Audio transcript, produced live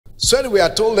So anyway, I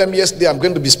told them yesterday I'm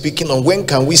going to be speaking on when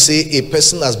can we say a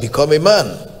person has become a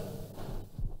man.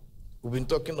 We've been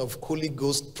talking of Holy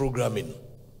Ghost programming.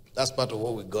 That's part of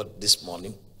what we got this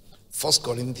morning. 1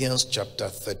 Corinthians chapter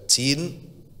 13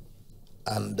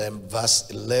 and then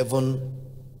verse 11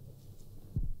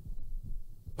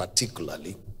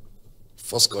 particularly.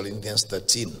 1 Corinthians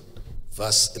 13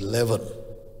 verse 11.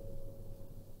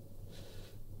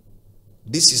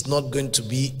 This is not going to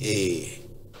be a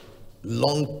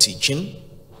long teaching.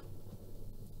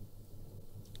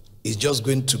 It's just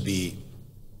going to be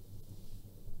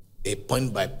a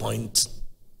point by point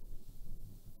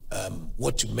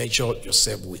what you measure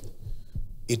yourself with.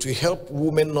 It will help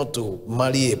women not to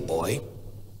marry a boy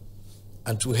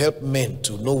and to help men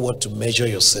to know what to measure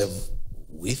yourself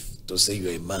with to say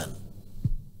you're a man,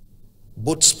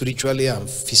 both spiritually and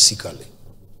physically,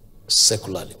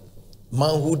 secularly.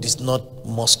 Manhood is not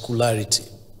muscularity.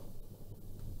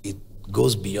 It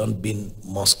goes beyond being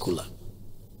muscular.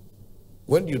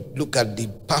 When you look at the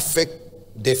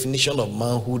perfect definition of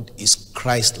manhood is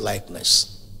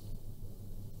Christ-likeness.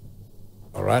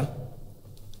 All right?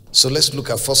 So let's look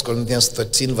at 1 Corinthians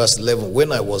 13 verse 11.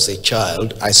 When I was a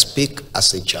child, I spake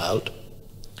as a child.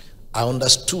 I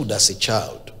understood as a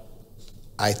child.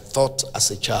 I thought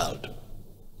as a child.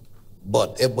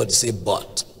 But, everybody say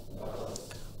but.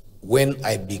 When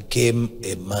I became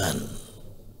a man.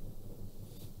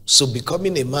 So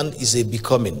becoming a man is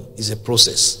a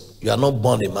process. You are not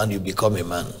born a man, you become a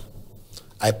man.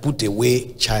 I put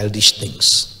away childish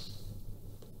things.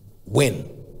 When?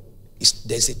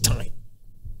 There's a time.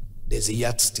 There's a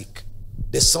yardstick.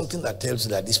 There's something that tells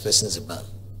you that this person is a man.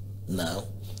 Now,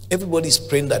 everybody is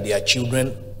praying that their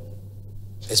children,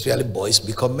 especially boys,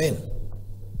 become men.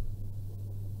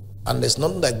 And there's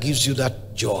nothing that gives you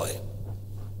that joy,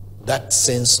 that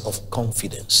sense of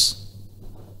confidence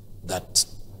that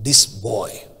this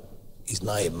boy is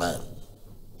now a man.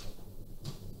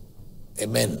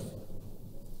 Amen.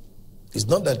 It's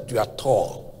not that you are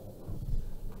tall.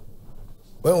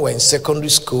 When we were in secondary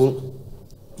school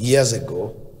years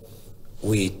ago,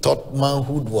 we thought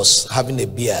manhood was having a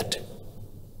beard.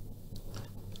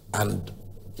 And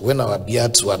when our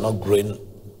beards were not growing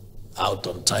out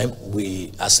on time,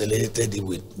 we accelerated it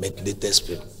with methylated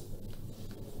spirit.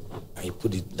 And you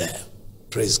put it there.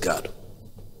 Praise God.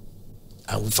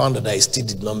 And we found that it still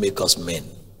did not make us men.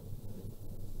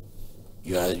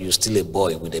 You're still a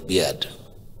boy with a beard.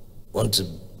 Want to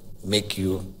make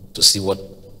you to see what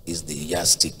is the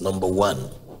yardstick. Number one,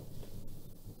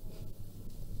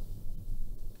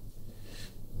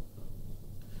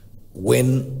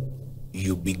 when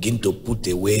you begin to put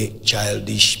away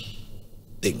childish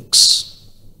things,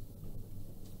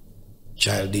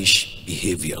 childish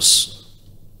behaviors.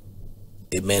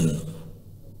 Amen.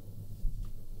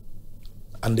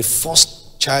 And the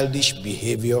first childish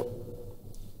behavior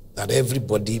that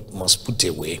everybody must put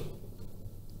away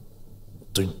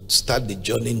to start the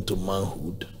journey into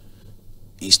manhood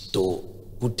is to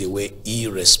put away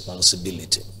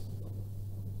irresponsibility.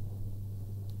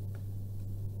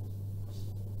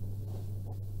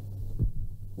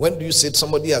 When do you say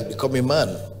somebody has become a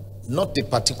man? Not a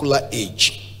particular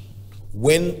age.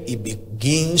 When he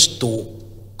begins to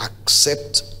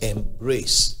accept,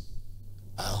 embrace,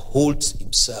 and holds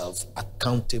himself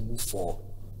accountable for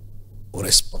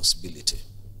responsibility.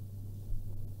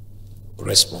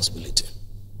 Responsibility.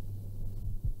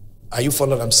 Are you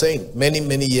following what I'm saying?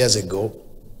 Many years ago,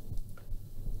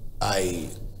 I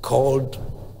called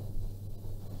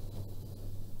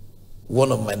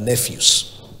one of my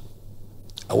nephews.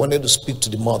 I wanted to speak to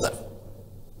the mother.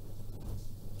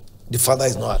 The father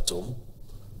is not at home.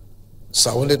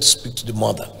 So I wanted to speak to the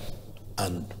mother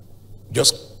and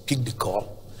just pick the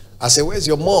call. I said, "Where's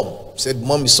your mom?" He said,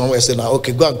 "Mom is somewhere." I said, "Now,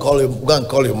 okay, go and call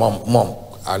your mom. Mom,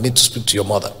 I need to speak to your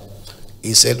mother."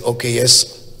 He said, "Okay,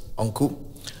 yes, uncle."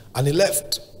 And he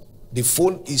left. The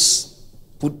phone is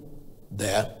put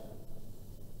there.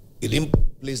 He didn't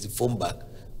place the phone back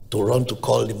to run to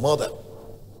call the mother.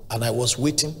 And I was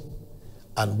waiting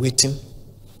and waiting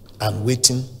and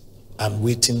waiting and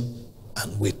waiting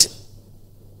and waiting.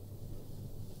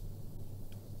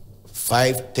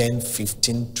 5, 10,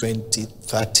 15, 20,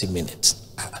 30 minutes.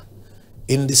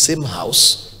 In the same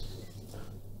house.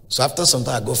 So after some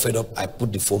time I got fed up, I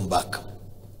put the phone back.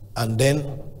 And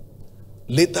then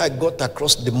later I got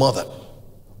across the mother.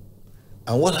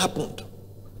 And what happened?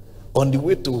 On the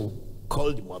way to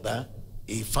call the mother,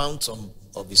 he found some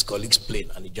of his colleagues playing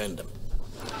and he joined them.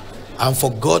 And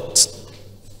forgot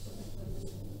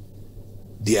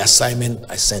the assignment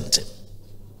I sent him.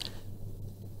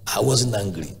 I wasn't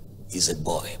angry. He's a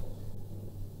boy.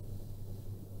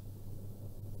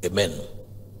 Amen.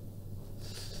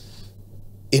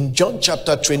 In John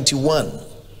chapter 21,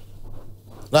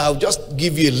 now I'll just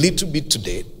give you a little bit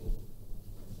today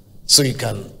so you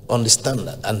can understand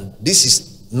that. And this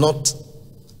is not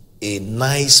a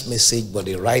nice message, but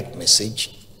a right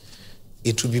message.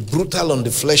 It will be brutal on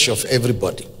the flesh of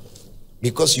everybody,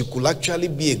 because you could actually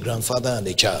be a grandfather and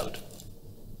a child.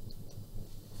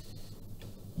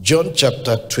 John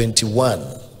chapter 21,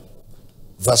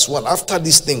 verse 1. After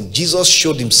this thing, Jesus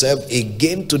showed himself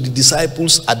again to the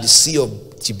disciples at the Sea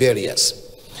of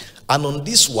Tiberias. And on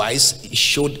this wise he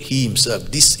showed himself,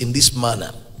 in this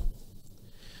manner.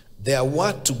 There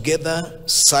were together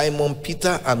Simon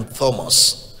Peter and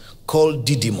Thomas, called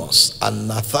Didymus, and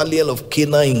Nathanael of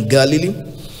Cana in Galilee,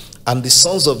 and the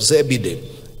sons of Zebedee,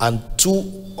 and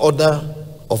two other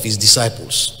of his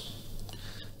disciples.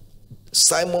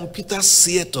 Simon Peter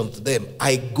saith unto them,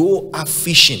 I go a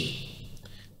fishing.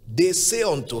 They say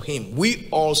unto him, we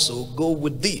also go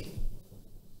with thee.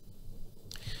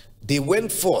 They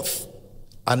went forth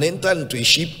and entered into a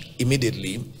ship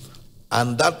immediately,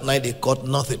 and that night they caught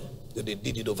nothing. They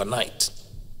did it overnight.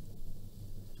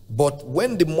 But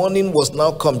when the morning was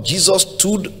now come, Jesus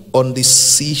stood on the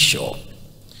seashore,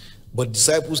 but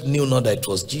disciples knew not that it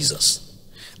was Jesus.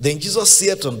 Then Jesus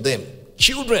said unto them,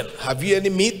 children, have you any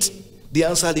meat? They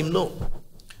answered him, no.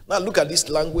 Now look at this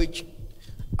language.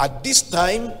 At this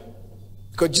time,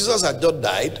 because Jesus had just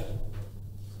died,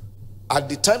 at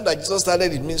the time that Jesus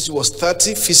started his ministry was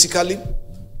 30 physically.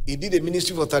 He did a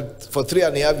ministry for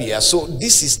 3.5 years. So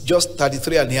this is just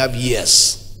 33.5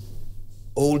 years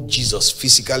old Jesus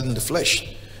physically in the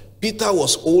flesh. Peter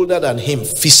was older than him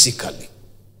physically.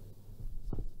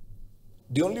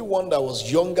 The only one that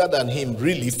was younger than him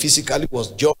really physically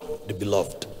was John the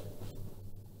beloved.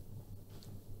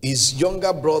 His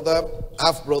younger brother,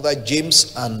 half brother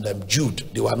James and Jude,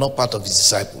 they were not part of his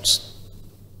disciples.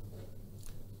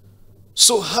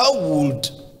 So how would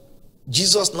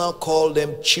Jesus now call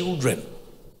them children?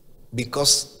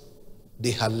 Because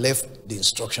they had left the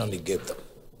instruction he gave them.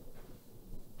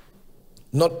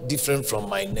 Not different from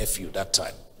my nephew that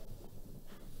time.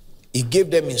 He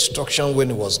gave them instruction when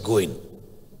he was going.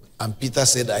 And Peter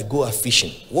said, I go a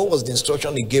fishing. What was the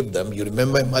instruction he gave them? You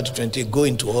remember in Matthew 20, go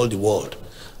into all the world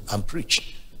and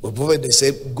preach. But they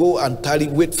said, go and tarry,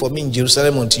 wait for me in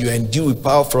Jerusalem until you are endued with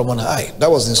power from on high.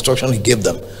 That was the instruction he gave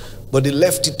them. But they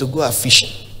left it to go a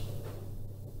fishing.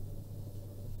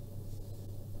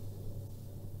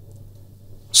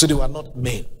 So they were not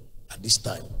men at this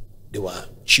time. They were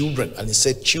children. And he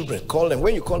said, children, call them.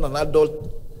 When you call an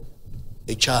adult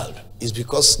a child, it's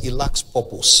because he lacks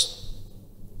purpose.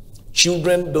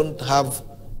 Children don't have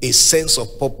a sense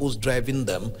of purpose driving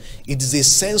them. It is a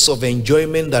sense of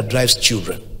enjoyment that drives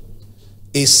children.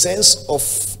 A sense of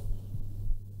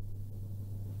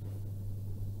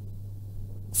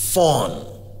fun.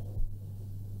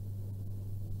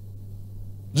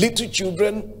 Little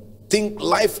children think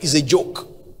life is a joke.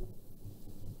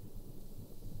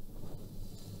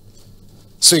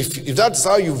 So if that's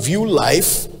how you view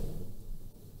life,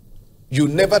 you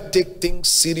never take things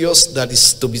serious that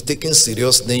is to be taken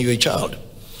serious, then you're a child.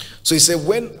 So he said,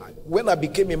 when I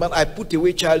became a man, I put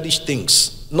away childish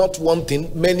things. Not one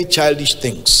thing, many childish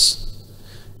things.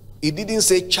 He didn't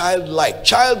say childlike.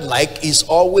 Childlike is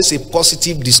always a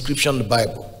positive description in the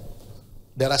Bible.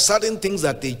 There are certain things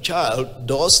that a child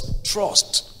does: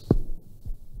 trust,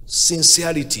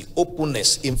 sincerity,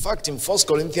 openness. In fact, in 1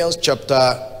 Corinthians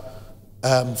chapter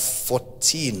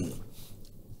 14,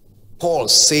 Paul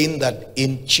saying that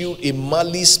in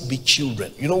malice be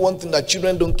children. You know one thing, that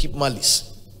children don't keep malice.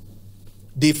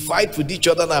 They fight with each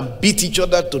other and beat each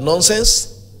other to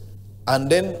nonsense,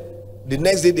 and then the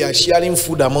next day they are sharing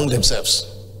food among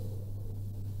themselves.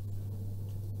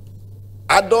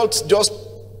 Adults just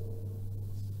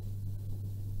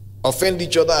offend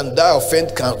each other, and that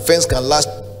offense can last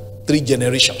 3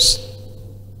 generations.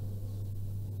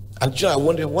 And I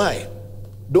wonder why.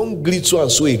 Don't greet so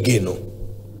and so again, no.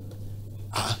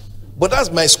 But that's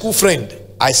my school friend.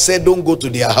 I said don't go to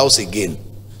their house again.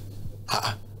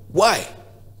 Why?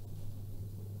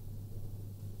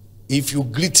 If you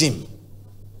greet him,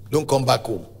 don't come back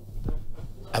home.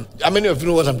 How many of you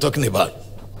know what I'm talking about?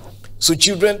 So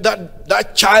children,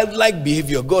 that childlike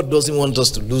behavior, God doesn't want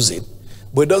us to lose it,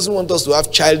 but he doesn't want us to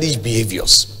have childish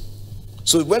behaviors.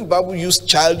 So when the Bible uses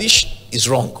childish, it's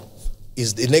wrong.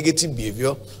 It's the negative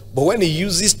behavior. But when he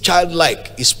uses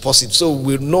childlike, it's positive. So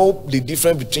we know the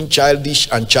difference between childish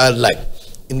and childlike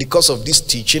in the course of this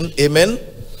teaching. Amen.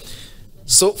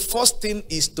 So first thing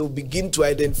is to begin to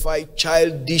identify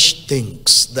childish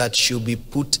things that should be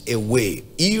put away.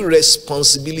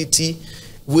 Irresponsibility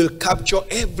will capture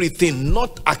everything,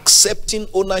 not accepting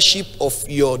ownership of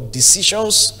your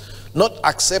decisions, not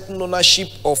accepting ownership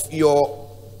of your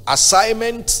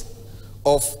assignment,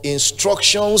 of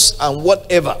instructions and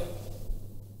whatever,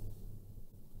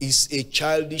 is a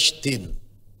childish thing.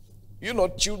 You know,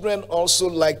 children also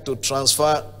like to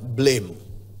transfer blame.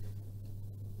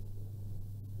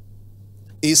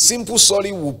 A simple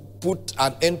sorry will put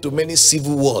an end to many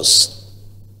civil wars.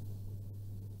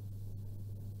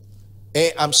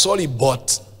 I'm sorry,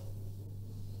 but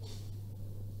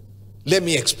let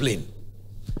me explain.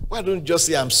 Why don't you just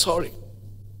say, I'm sorry?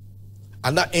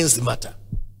 And that ends the matter.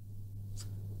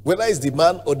 Whether it's the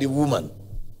man or the woman.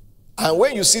 And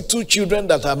when you see two children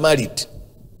that are married,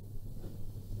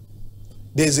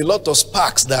 there's a lot of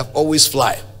sparks that always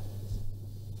fly.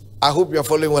 I hope you're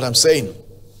following what I'm saying.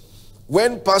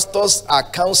 When pastors are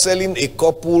counseling a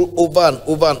couple over and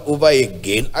over and over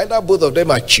again, either both of them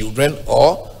are children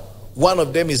or one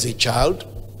of them is a child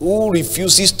who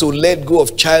refuses to let go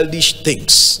of childish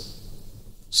things,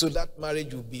 so that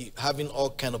marriage will be having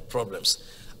all kind of problems.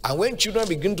 And when children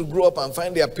begin to grow up and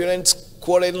find their parents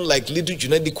quarreling like little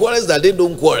children, the quarrels that they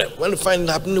don't quarrel, when they find it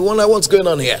happening, they wonder what's going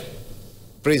on here.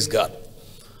 Praise God.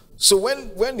 So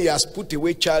when he has put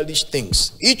away childish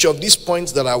things, each of these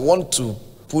points that I want to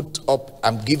put up,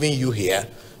 I'm giving you here,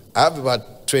 I have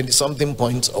about 20 something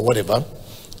points or whatever.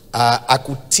 I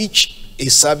could teach a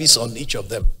service on each of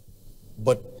them,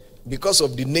 but because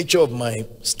of the nature of my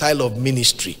style of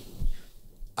ministry,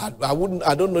 I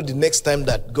don't know the next time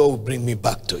that God will bring me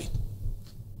back to it.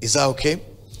 Is that okay?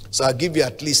 So I'll give you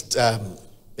at least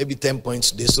maybe 10 points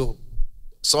today. So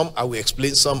some I will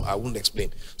explain, some I won't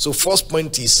explain. So first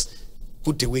point is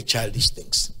put away childish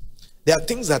things. There are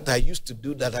things that I used to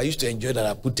do, that I used to enjoy, that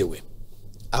I put away.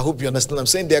 I hope you understand what I'm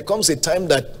saying. There comes a time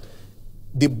that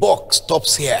the buck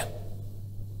stops here.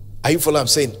 Are you following what I'm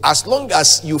saying? As long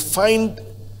as you find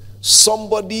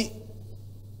somebody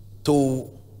to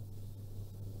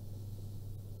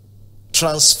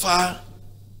transfer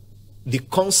the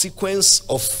consequence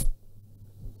of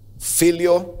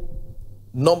failure,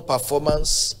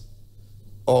 non-performance,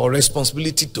 or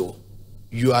responsibility to,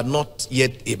 you are not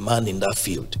yet a man in that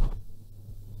field.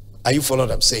 Are you following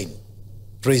what I'm saying?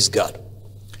 Praise God.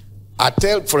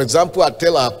 For example, I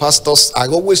tell our pastors, I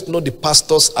always know the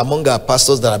pastors among our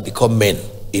pastors that have become men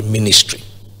in ministry.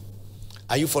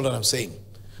 Are you following what I'm saying?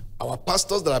 Our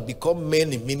pastors that have become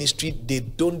men in ministry, they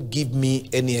don't give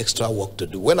me any extra work to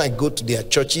do. When I go to their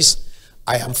churches,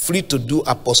 I am free to do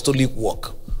apostolic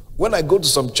work. When I go to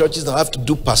some churches, I have to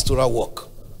do pastoral work.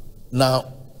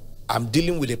 Now, I'm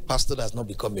dealing with a pastor that has not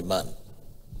become a man.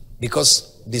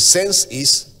 Because the sense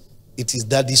is, it is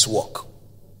daddy's work,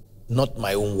 not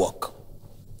my own work.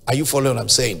 Are you following what I'm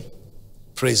saying?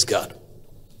 Praise God.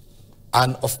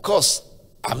 And of course,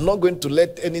 I'm not going to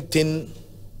let anything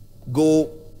go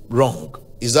wrong.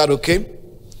 Is that okay?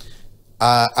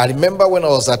 I remember when I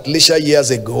was at Leisure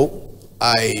years ago,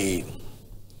 I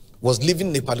was living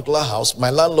in a particular house.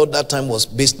 My landlord that time was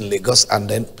based in Lagos, and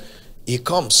then he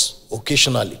comes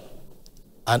occasionally,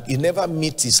 and he never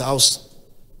meets his house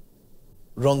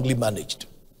wrongly managed.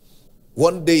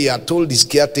 One day he had told his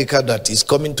caretaker that he's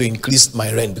coming to increase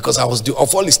my rent, because I was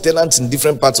of all his tenants in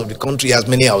different parts of the country, he has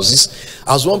many houses,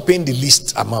 I was one paying the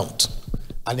least amount,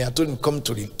 and he had told him come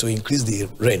to increase the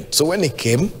rent. So when he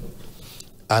came,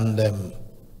 and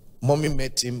mommy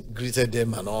met him, greeted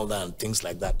them and all that and things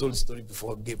like that, told the story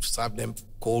before, served them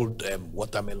cold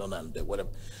watermelon and whatever.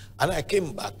 And I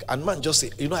came back, and man just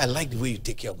said, you know, I like the way you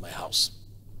take care of my house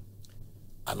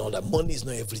and all that. Money is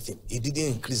not everything. He didn't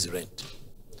increase the rent.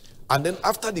 And then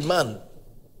after the man,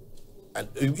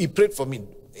 and he prayed for me.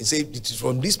 He said, it is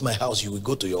from this my house, you will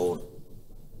go to your own.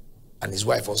 And his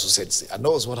wife also said, and that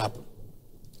was what happened.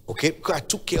 Okay, because I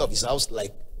took care of his house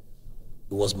like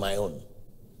it was my own.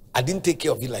 I didn't take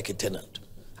care of it like a tenant.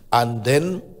 And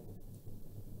then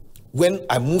when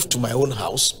I moved to my own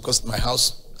house, because my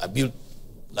house, I built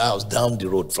the house down the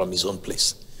road from his own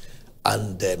place.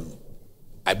 And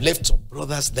I've left some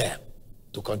brothers there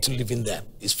to continue living there.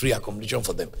 It's free accommodation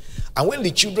for them. And when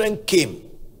the children came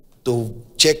to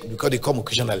check, because they come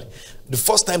occasionally, the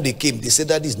first time they came, they said,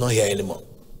 Daddy is not here anymore.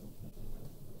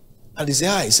 And they said,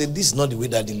 hi. He said, this is not the way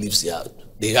Daddy lives here.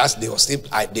 They asked,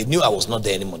 they knew I was not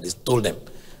there anymore. They told them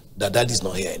that Daddy is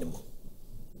not here anymore.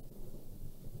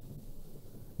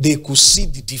 They could see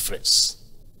the difference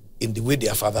in the way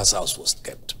their father's house was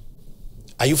kept.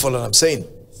 Are you following what I'm saying?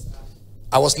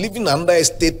 I was living in another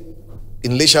estate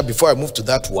in Leisure before I moved to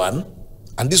that one,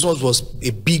 and this one was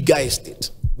a bigger estate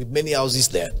with many houses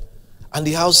there. And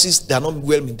the houses, they are not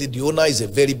well maintained. The owner is a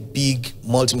very big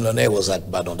multimillionaire, was at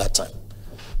Badon that time.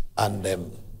 And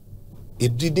He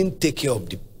didn't take care of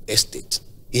the estate.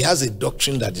 He has a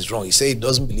doctrine that is wrong. He said he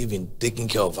doesn't believe in taking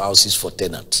care of houses for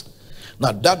tenants.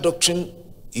 Now, that doctrine,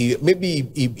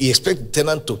 maybe he expects the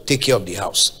tenant to take care of the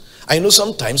house. I know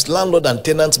sometimes landlord and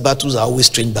tenants battles are always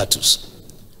strange battles.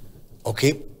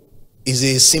 Okay? It's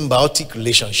a symbiotic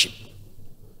relationship.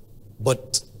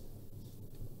 But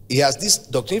he has this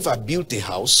doctrine: if I built a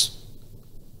house,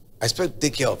 I expect to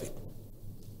take care of it.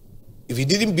 If he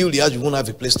didn't build the house, you won't have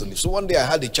a place to live. So one day I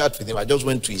had a chat with him. I just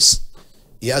went to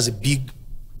he has a big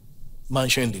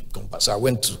mansion in the compound. So I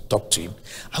went to talk to him.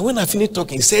 And when I finished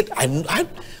talking, he said,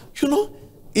 you know,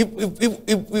 if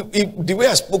the way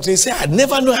I spoke to him, he said, I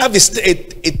never know have a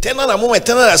tenant among my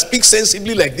tenant that speaks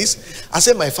sensibly like this. I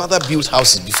said, my father built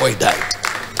houses before he died.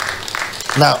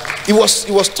 Now, he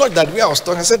was taught that way I was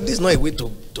talking. I said, this is not a way to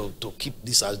keep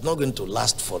this house. It's not going to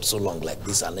last for so long like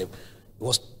this. And he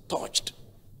was touched.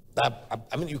 That,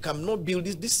 I mean, you cannot build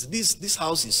this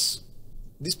house is,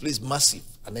 this place massive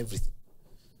and everything.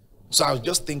 So I was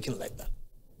just thinking like that.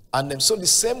 And then, so the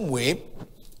same way,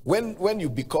 when you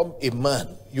become a man,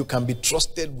 you can be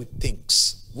trusted with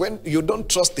things. When you don't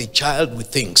trust a child with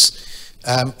things,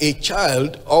 a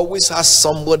child always has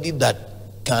somebody that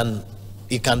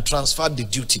he can transfer the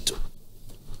duty to.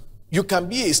 You can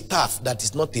be a staff that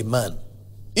is not a man.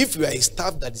 If you are a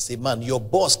staff that is a man, your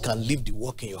boss can leave the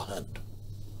work in your hand.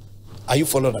 Are you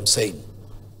following what I'm saying?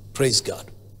 Praise God.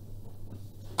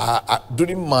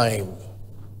 During my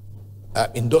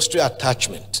industrial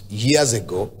attachment years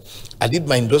ago, I did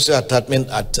my industrial attachment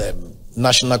at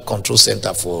National Control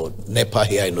Center for NEPA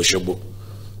here in Osogbo.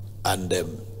 And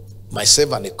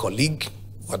myself and a colleague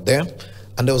were there.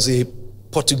 And there was a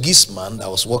Portuguese man that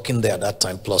was working there at that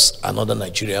time, plus another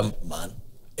Nigerian man,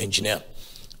 engineer.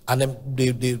 And then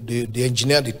the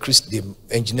engineer, the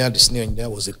senior engineer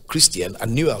was a Christian,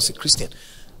 and knew I was a Christian.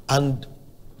 And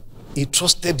he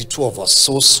trusted the two of us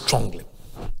so strongly.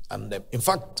 And in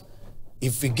fact,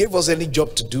 if he gave us any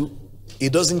job to do, he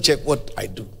doesn't check what I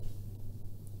do.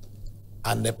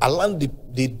 And I learned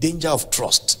the danger of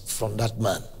trust from that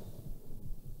man.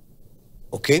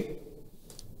 Okay?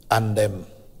 And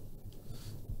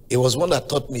it was one that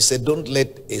taught me, said, don't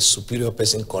let a superior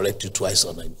person correct you twice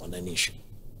on an issue.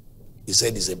 He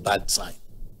said it's a bad sign.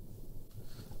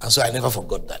 And so I never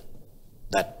forgot that.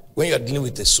 That when you're dealing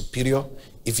with a superior,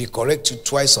 if he corrects you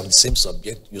twice on the same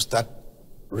subject, you start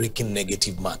raking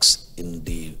negative marks in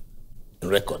the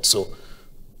record. So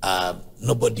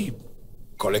nobody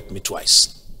correct me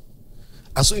twice.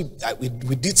 And so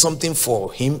we did something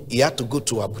for him. He had to go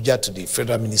to Abuja to the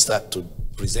federal minister to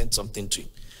present something to him.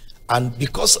 And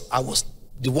because I was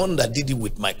the one that did it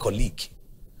with my colleague,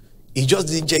 he just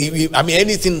didn't check. I mean,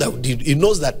 anything that we did, he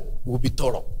knows that we'll be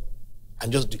thorough.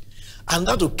 And just do. And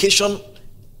that occasion,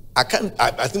 I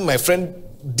think my friend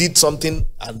did something,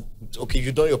 and okay,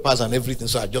 you done your parts and everything,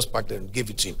 so I just packed it and gave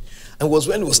it to him. And it was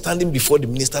when he was standing before the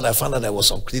minister that I found out there was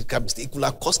some critical mistake. It could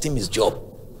have cost him his job.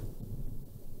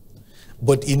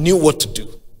 But he knew what to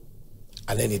do.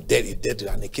 And then he did it,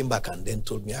 and he came back and then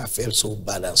told me, I felt so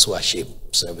bad and so ashamed.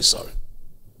 So I'm sorry.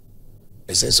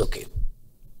 He says, okay.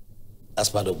 That's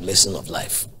part of the lesson of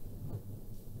life.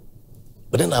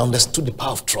 But then I understood the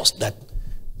power of trust, that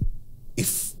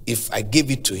if I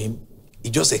gave it to him, he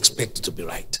just expected to be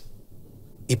right.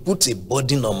 He puts a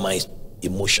burden on my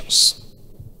emotions.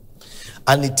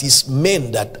 And it is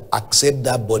men that accept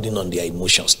that burden on their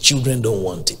emotions. Children don't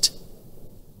want it.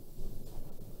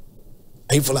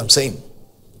 Are you following what I'm saying?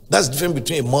 That's the difference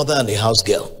between a mother and a house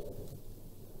girl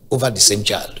over the same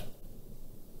child.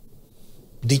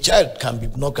 The child can be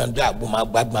not can do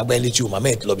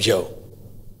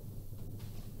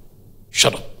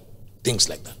shut up. Things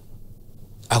like that.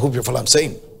 I hope you follow what I'm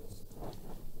saying.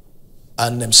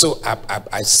 And so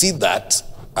I see that,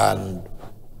 and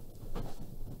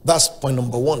that's point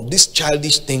number one. These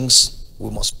childish things,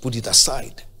 we must put it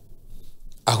aside.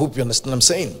 I hope you understand what I'm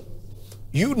saying.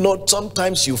 You know,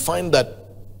 sometimes you find that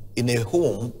in a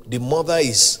home, the mother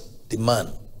is the man,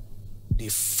 the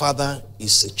father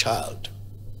is a child.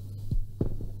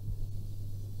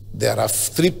 There are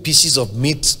 3 pieces of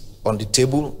meat on the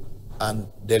table, and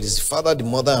there is the father, the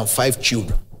mother, and 5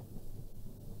 children.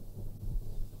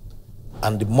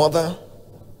 And the mother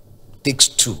takes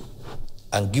 2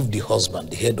 and gives the husband,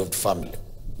 the head of the family,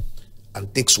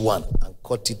 and takes 1 and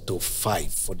cut it to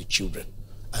 5 for the children,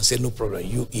 and say, no problem,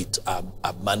 you eat,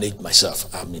 I've managed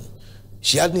myself. I mean,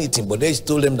 she hadn't eaten, but they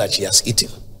told them that she has eaten.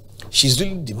 She's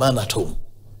really the man at home.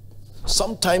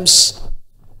 Sometimes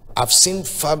I've seen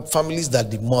families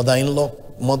that the mother-in-law,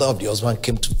 mother of the husband,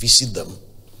 came to visit them,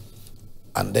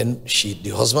 and then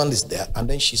the husband is there, and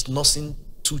then she's nursing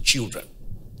 2 children.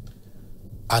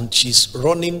 And she's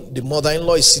running. The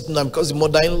mother-in-law is sitting down because the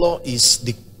mother-in-law is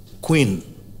the queen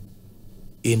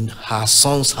in her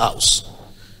son's house.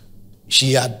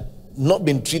 She had not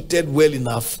been treated well in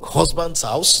her husband's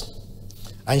house,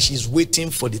 and she's waiting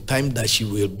for the time that she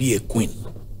will be a queen.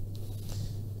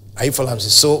 Are you following me?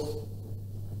 So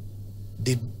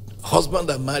the husband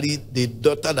that married, the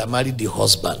daughter that married the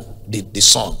husband, the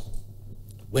son,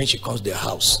 when she comes to their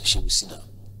house, she will sit down.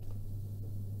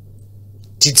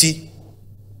 Titi,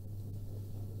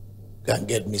 can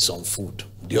get me some food.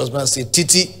 The husband say,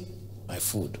 Titi, my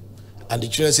food. And the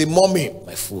children say, Mommy,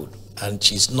 my food. And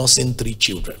she's nursing 3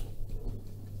 children.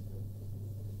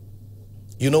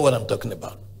 You know what I'm talking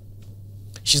about.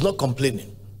 She's not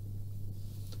complaining.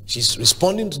 She's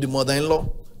responding to the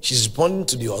mother-in-law, she's responding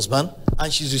to the husband,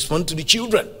 and she's responding to the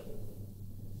children.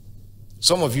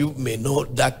 Some of you may know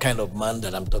that kind of man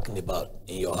that I'm talking about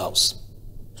in your house.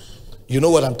 You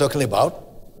know what I'm talking about?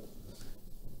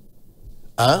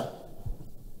 Huh?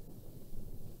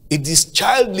 It is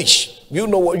childish. You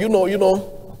know what? You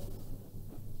know.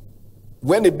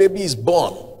 When a baby is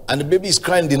born and the baby is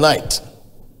crying in the night,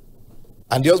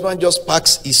 and the husband just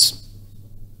packs his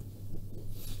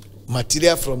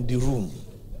material from the room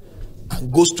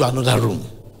and goes to another room.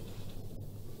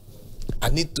 I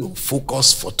need to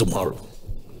focus for tomorrow.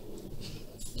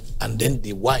 And then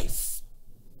the wife,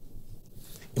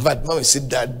 in fact, Mama said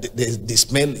that the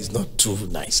smell is not too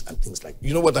nice and things like that.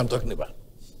 You know what I'm talking about?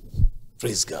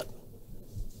 Praise God.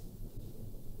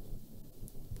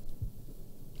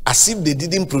 As if they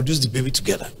didn't produce the baby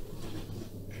together.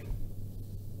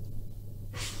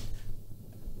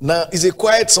 Now, it's a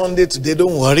quiet Sunday today,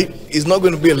 don't worry. It's not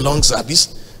going to be a long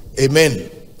service.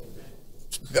 Amen.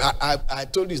 I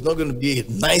told you it's not going to be a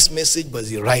nice message, but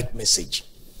it's the right message.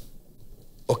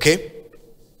 Okay?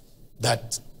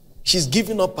 That she's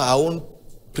giving up her own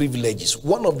privileges.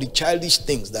 One of the childish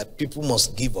things that people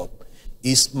must give up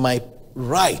is my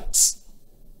rights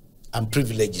and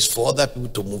privileges for other people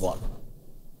to move on.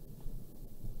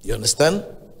 You understand?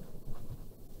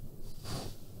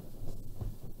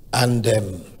 And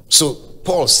so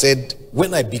Paul said,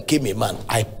 when I became a man,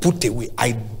 I put away,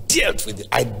 I dealt with it,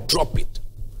 I dropped it.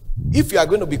 If you are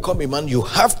going to become a man, you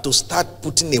have to start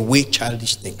putting away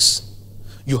childish things.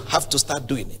 You have to start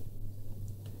doing it.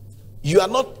 You are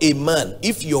not a man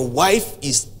if your wife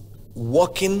is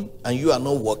working and you are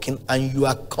not working, and you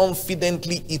are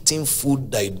confidently eating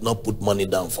food that you did not put money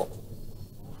down for.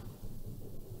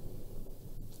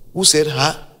 Who said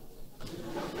huh?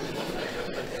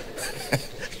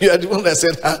 You are the one that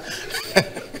said huh?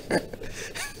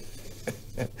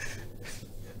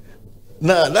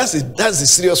 Now that's a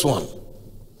serious one.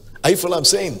 Are you following what I'm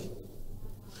saying?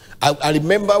 I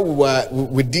remember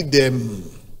we did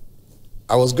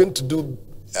I was going to do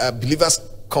believers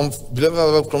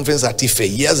conference at Ife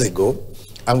years ago,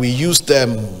 and we used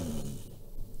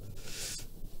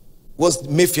was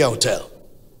Mayfair Hotel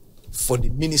for the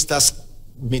ministers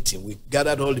meeting. We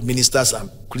gathered all the ministers and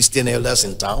Christian elders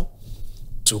in town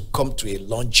to come to a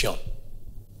luncheon,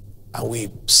 and we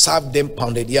served them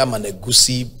pounded yam and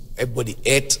egusi. Everybody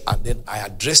ate, and then I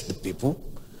addressed the people.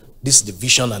 This is the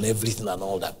vision and everything and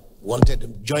all that. Wanted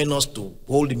them to join us to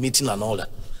hold the meeting and all that.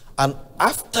 And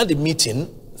after the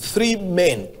meeting, 3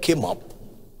 men came up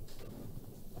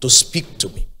to speak to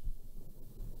me.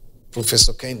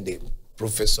 Professor Kende,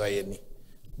 Professor Ayeni,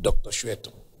 Dr.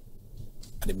 Shueto.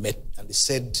 And they met and they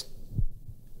said,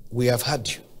 we have had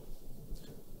you.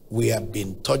 We have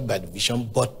been touched by the vision,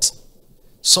 but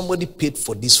somebody paid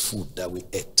for this food that we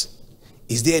ate.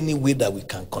 Is there any way that we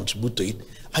can contribute to it?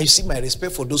 And you see, my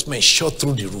respect for those men shot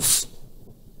through the roof.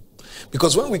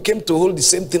 Because when we came to hold the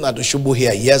same thing at Oshobo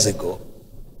here years ago,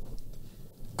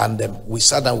 and we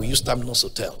sat down, we used Terminus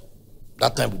Hotel.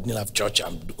 That time we didn't have church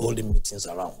and holding meetings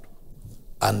around.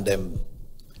 And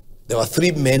there were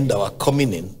 3 men that were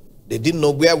coming in. They didn't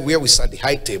know where we sat. The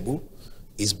high table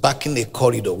is back in the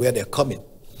corridor where they're coming.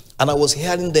 And I was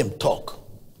hearing them talk.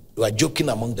 They were joking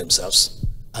among themselves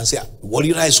and say, "What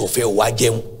you guys offer,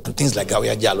 and things like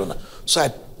that." So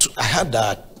I had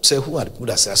that. Say, who are the people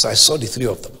that say? So I saw the 3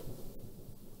 of them.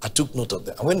 I took note of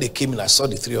them. And when they came in, I saw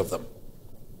the 3 of them.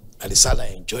 I decided I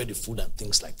enjoyed the food and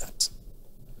things like that.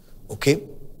 Okay?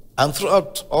 And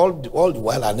throughout all the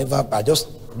while, I just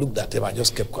looked at them, I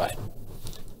just kept quiet.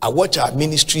 I watch our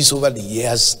ministries over the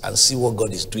years and see what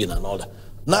God is doing and all that.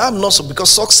 Now I'm not so,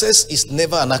 because success is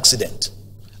never an accident.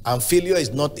 And failure is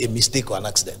not a mistake or an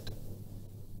accident.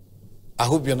 I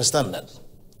hope you understand that.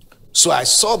 So I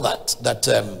saw that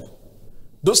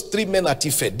those 3 men at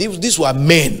Ife, these were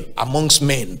men amongst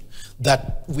men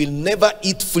that will never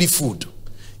eat free food.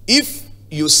 If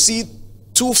you see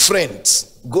 2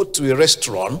 friends go to a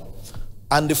restaurant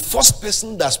and the first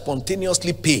person that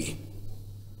spontaneously pay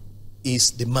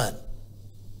is the man.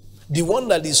 The one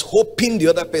that is hoping the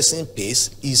other person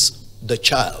pays is the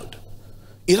child.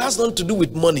 It has nothing to do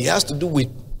with money. It has to do with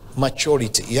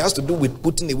maturity. It has to do with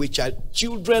putting away child.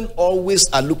 Children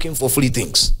always are looking for free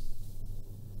things.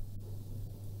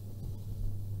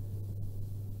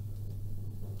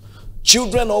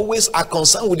 Children always are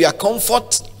concerned with their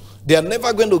comfort. They are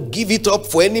never going to give it up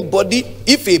for anybody.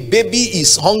 If a baby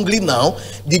is hungry now,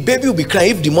 the baby will be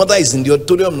crying if the mother is in the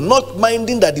auditorium, not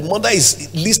minding that the mother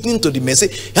is listening to the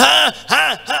message. Ha,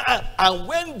 ha, ha. And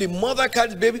when the mother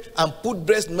carries the baby and put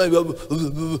breast in the mouth,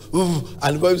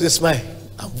 and the baby will smile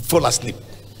and fall asleep.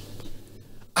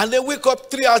 And then wake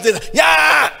up 3 hours later.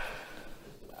 Yeah!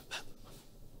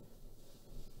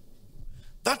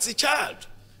 That's a child.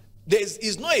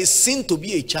 It's not a sin to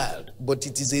be a child, but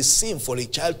it is a sin for a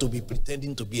child to be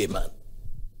pretending to be a man.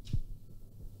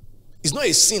 It's not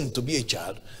a sin to be a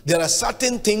child. There are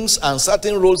certain things and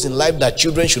certain roles in life that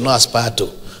children should not aspire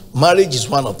to. Marriage is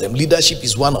one of them. Leadership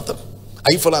is one of them.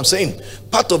 Are you following what I'm saying?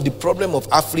 Part of the problem of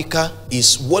Africa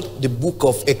is what the book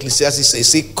of Ecclesiastes says.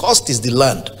 Say, cursed is the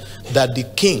land that the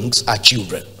kings are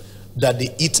children, that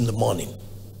they eat in the morning.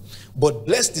 But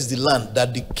blessed is the land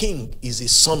that the king is a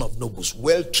son of nobles,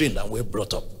 well trained and well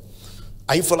brought up.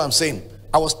 Are you following what I'm saying?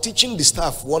 I was teaching the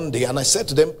staff one day and I said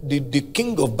to them, the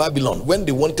king of Babylon, when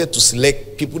they wanted to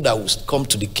select people that would come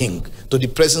to the king, to the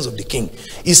presence of the king,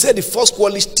 he said the first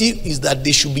quality is that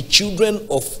they should be children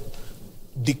of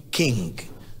the king.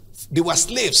 They were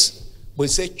slaves, but he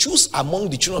said, choose among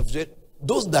the children of Israel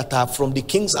those that are from the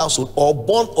king's household or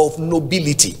born of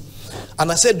nobility. And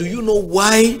I said, do you know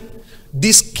why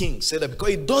this king said that? Because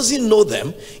he doesn't know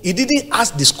them. He didn't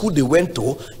ask the school they went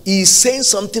to. He's saying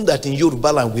something that in Yoruba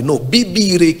land we know.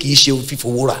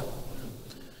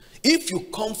 If you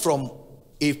come from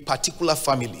a particular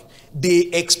family, they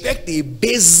expect a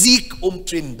basic home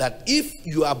training that if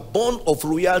you are born of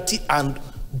royalty and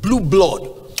blue blood,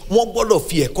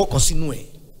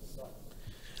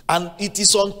 and it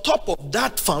is on top of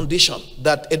that foundation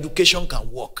that education can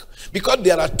work. Because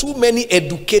there are too many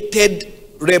educated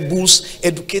rebels,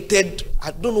 educated,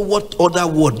 I don't know what other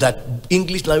word that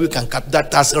English language can cap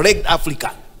that has wrecked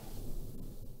Africa.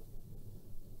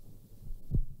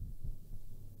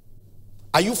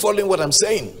 Are you following what I'm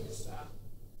saying?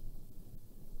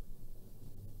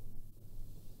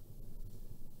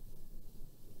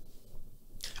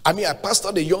 I mean, I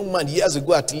pastored a young man years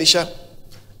ago at Elisha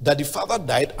that the father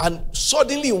died, and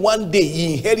suddenly one day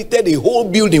he inherited a whole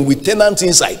building with tenants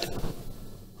inside.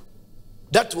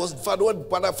 That was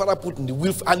what father put in the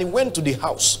will, and he went to the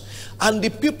house. And the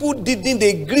people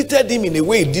they greeted him in a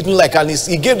way he didn't like, and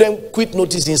he gave them quit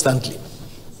notice instantly.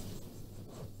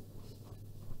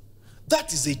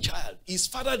 That is a child. His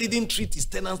father didn't treat his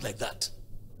tenants like that.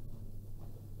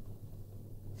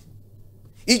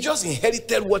 He just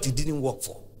inherited what he didn't work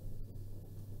for.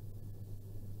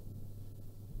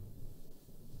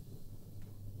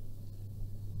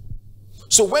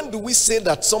 So when do we say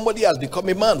that somebody has become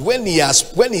a man? When he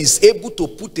is able to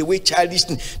put away childish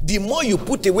things. The more you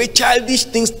put away childish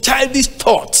things, childish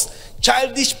thoughts,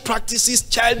 childish practices,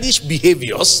 childish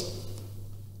behaviors,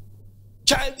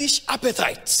 childish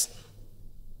appetites,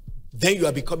 then you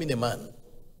are becoming a man.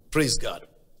 Praise God.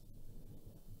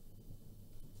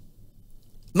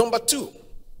 Number 2.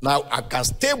 Now I can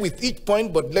stay with each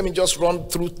point, but let me just run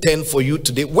through 10 for you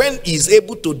today. When he is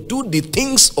able to do the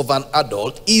things of an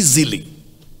adult easily,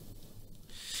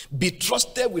 be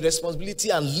trusted with responsibility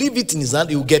and leave it in his hand,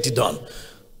 he will get it done.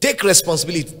 Take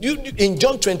responsibility. In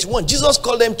John 21, Jesus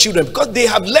called them children because they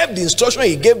have left the instruction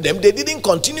he gave them. They didn't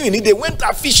continue in it. They went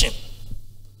out fishing.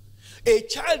 A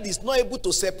child is not able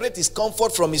to separate his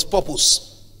comfort from his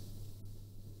purpose.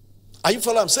 Are you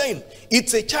following what I'm saying?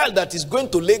 It's a child that is going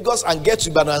to Lagos and get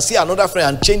to Ibadan and see another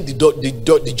friend and change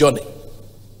the journey.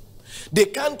 They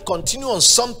can't continue on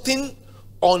something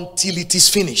until it is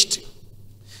finished.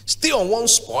 Stay on one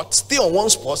spot, stay on one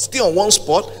spot, stay on one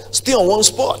spot, stay on one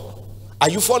spot. Are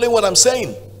you following what I'm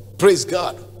saying? Praise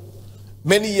God.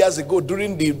 Many years ago,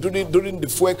 during the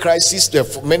fuel crisis, there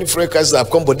are many fuel crises have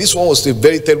come, but this one was a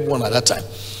very terrible one at that time.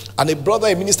 And a brother,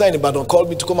 a minister in Ibadan, called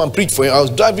me to come and preach for him. I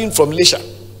was driving from Elisha,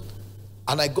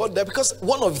 and I got there because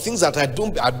one of the things that I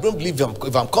don't believe,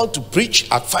 if I'm called to preach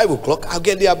at 5 o'clock, I'll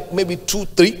get there maybe 2,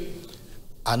 3,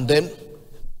 and then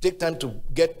take time to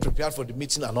get prepared for the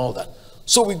meeting and all that.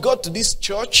 So we got to this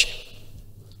church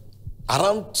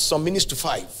around some minutes to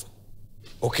 5.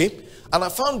 Okay? And I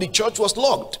found the church was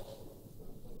locked.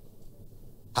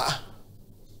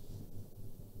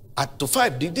 At to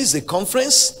 5, this is a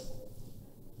conference.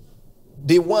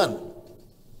 Day 1.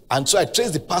 And so I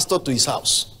traced the pastor to his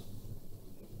house.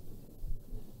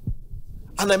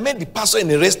 And I met the pastor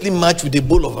in a wrestling match with a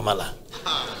bowl of amala.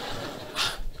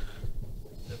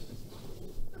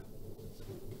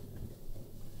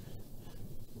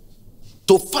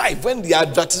 To 5, when the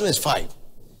advertisement is 5.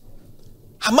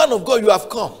 A man of God, you have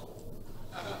come.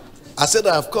 I said,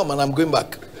 I have come and I'm going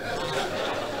back.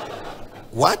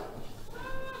 What?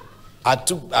 I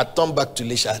turned back to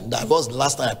Elisha. That was the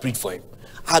last time I prayed for him.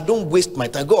 I don't waste my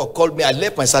time. God called me. I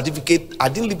left my certificate. I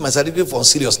didn't leave my certificate for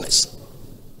seriousness.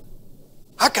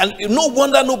 No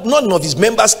wonder none of his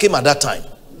members came at that time.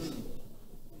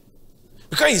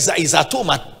 Because he's at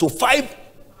home to 5.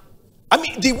 I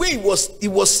mean, the way he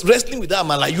was wrestling with that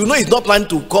man, like, you know, he's not planning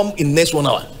to come in next 1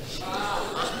 hour.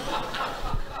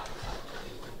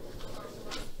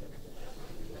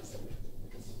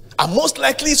 And most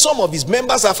likely, some of his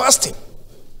members are fasting.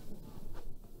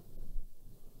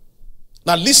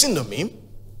 Now, listen to me.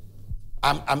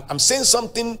 I'm saying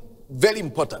something very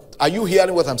important. Are you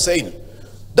hearing what I'm saying?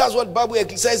 That's what the Bible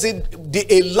says.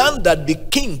 A land that the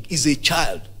king is a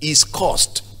child is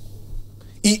cursed.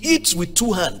 He eats with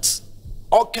 2 hands.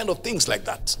 All kind of things like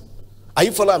that. Are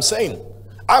you following what I'm saying?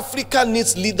 Africa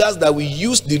needs leaders that will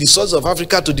use the resources of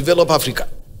Africa to develop Africa.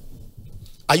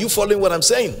 Are you following what I'm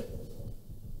saying?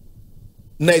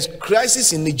 There is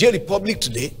crisis in Niger Republic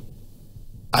today,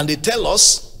 and they tell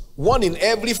us 1 in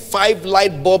every 5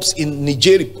 light bulbs in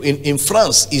Niger, in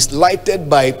France, is lighted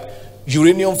by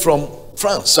uranium from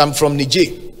France. I'm from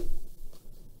Niger.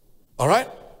 All right?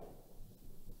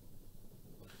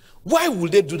 Why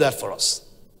would they do that for us?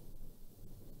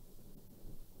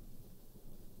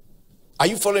 Are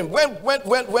you following?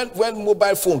 When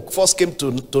mobile phone first came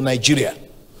to Nigeria,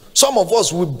 some of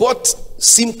us, we bought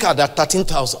SIM card at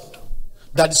 13,000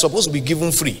 that is supposed to be given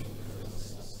free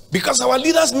because our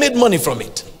leaders made money from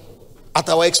it at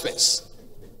our expense.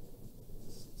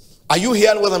 Are you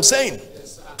hearing what I'm saying?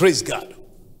 Yes, praise God.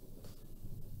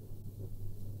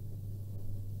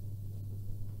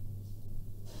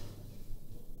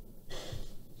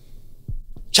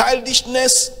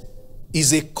 Childishness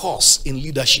is a cause in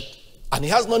leadership, and it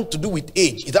has nothing to do with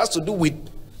age. It has to do with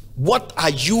what are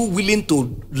you willing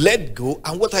to let go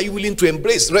and what are you willing to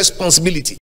embrace.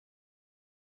 Responsibility.